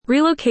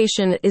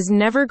Relocation is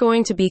never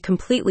going to be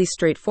completely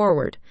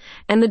straightforward,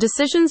 and the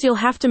decisions you'll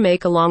have to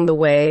make along the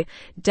way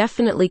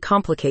definitely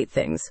complicate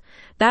things.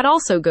 That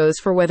also goes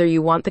for whether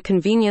you want the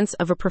convenience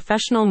of a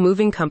professional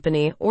moving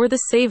company or the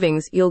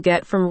savings you'll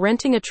get from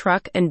renting a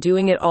truck and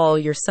doing it all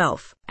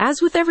yourself.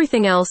 As with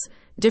everything else,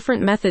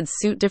 different methods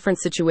suit different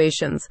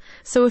situations,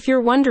 so if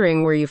you're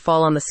wondering where you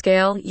fall on the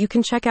scale, you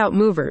can check out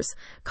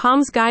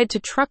Movers.com's guide to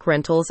truck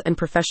rentals and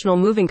professional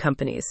moving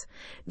companies.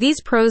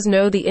 These pros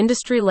know the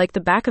industry like the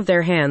back of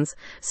their hands,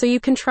 so you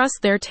can trust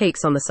their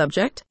takes on the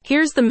subject.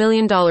 Here's the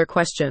million-dollar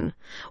question.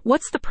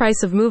 What's the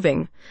price of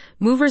moving?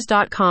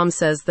 Movers.com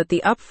says that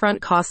the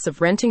upfront costs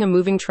of renting a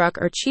moving truck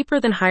are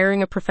cheaper than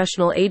hiring a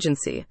professional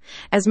agency,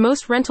 as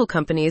most rental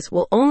companies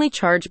will only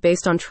charge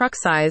based on truck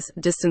size,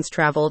 distance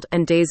traveled,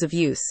 and days of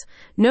use.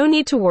 No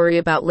need to worry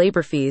about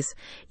labor fees.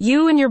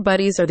 You and your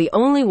buddies are the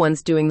only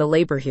ones doing the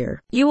labor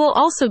here. You will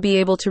also be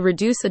able to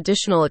reduce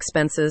additional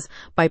expenses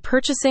by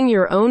purchasing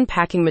your own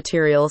packing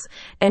materials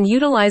and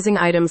utilizing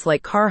items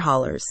like car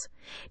haulers.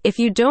 If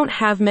you don't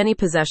have many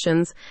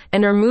possessions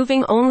and are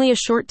moving only a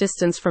short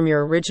distance from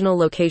your original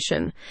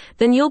location,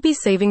 then you'll be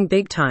saving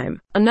big time.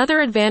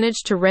 Another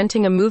advantage to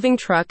renting a moving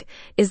truck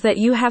is that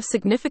you have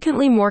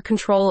significantly more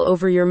control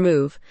over your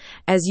move,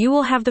 as you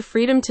will have the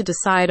freedom to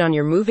decide on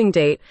your moving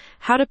date,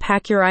 how to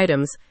pack your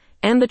items,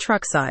 and the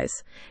truck size.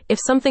 If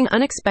something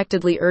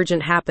unexpectedly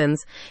urgent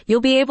happens,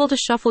 you'll be able to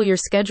shuffle your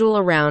schedule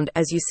around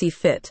as you see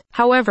fit.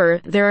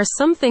 However, there are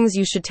some things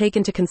you should take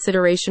into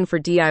consideration for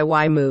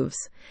DIY moves.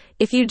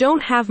 If you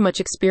don't have much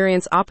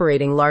experience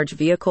operating large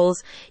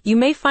vehicles, you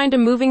may find a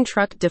moving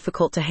truck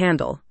difficult to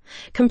handle.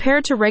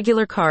 Compared to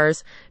regular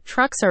cars,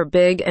 trucks are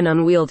big and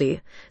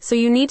unwieldy, so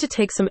you need to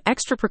take some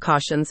extra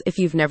precautions if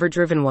you've never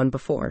driven one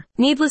before.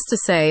 Needless to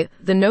say,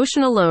 the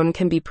notion alone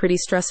can be pretty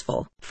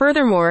stressful.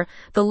 Furthermore,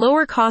 the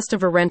lower cost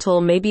of a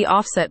rental may be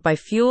offset by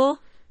fuel,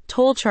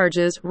 toll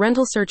charges,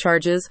 rental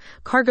surcharges,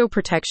 cargo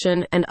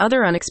protection, and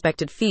other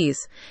unexpected fees.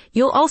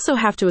 You'll also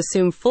have to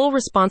assume full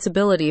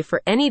responsibility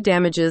for any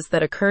damages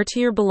that occur to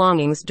your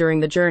belongings during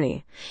the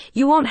journey.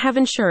 You won't have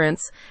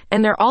insurance,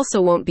 and there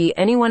also won't be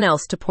anyone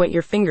else to point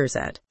your fingers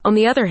at. On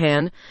the other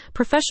hand,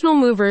 professional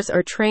movers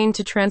are trained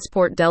to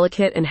transport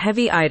delicate and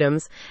heavy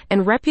items,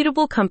 and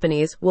reputable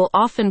companies will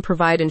often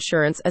provide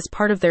insurance as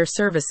part of their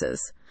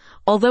services.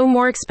 Although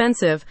more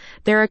expensive,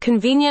 they're a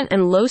convenient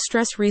and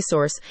low-stress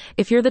resource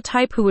if you're the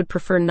type who would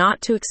prefer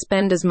not to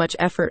expend as much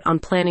effort on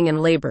planning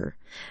and labor.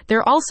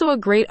 They're also a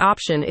great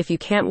option if you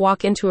can't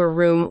walk into a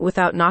room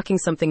without knocking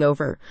something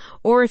over,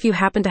 or if you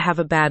happen to have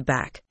a bad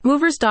back.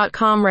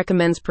 Movers.com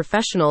recommends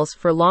professionals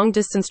for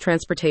long-distance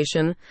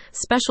transportation,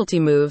 specialty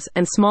moves,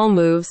 and small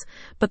moves,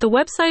 but the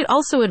website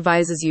also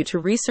advises you to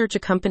research a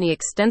company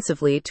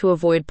extensively to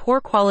avoid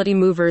poor-quality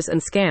movers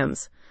and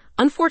scams.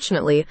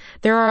 Unfortunately,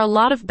 there are a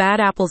lot of bad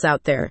apples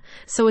out there,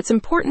 so it's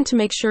important to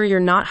make sure you're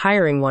not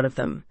hiring one of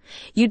them.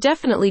 You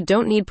definitely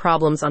don't need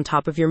problems on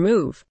top of your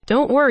move.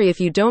 Don't worry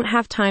if you don't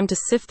have time to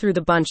sift through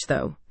the bunch,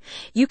 though.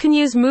 You can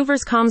use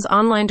Movers.com's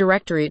online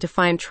directory to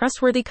find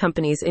trustworthy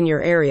companies in your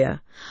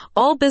area.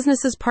 All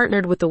businesses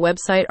partnered with the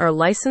website are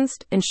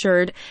licensed,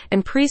 insured,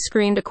 and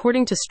pre-screened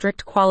according to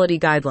strict quality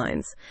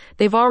guidelines.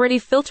 They've already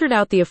filtered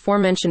out the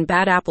aforementioned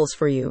bad apples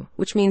for you,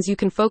 which means you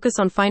can focus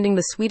on finding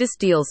the sweetest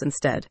deals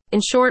instead. In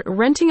short,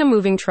 renting a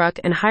moving truck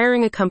and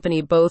hiring a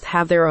company both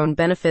have their own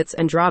benefits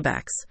and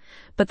drawbacks.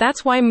 But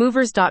that's why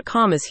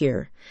Movers.com is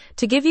here,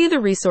 to give you the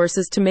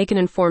resources to make an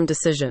informed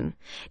decision.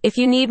 If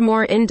you need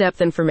more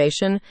in-depth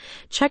information,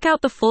 check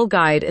out the full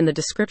guide in the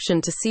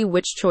description to see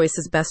which choice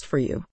is best for you.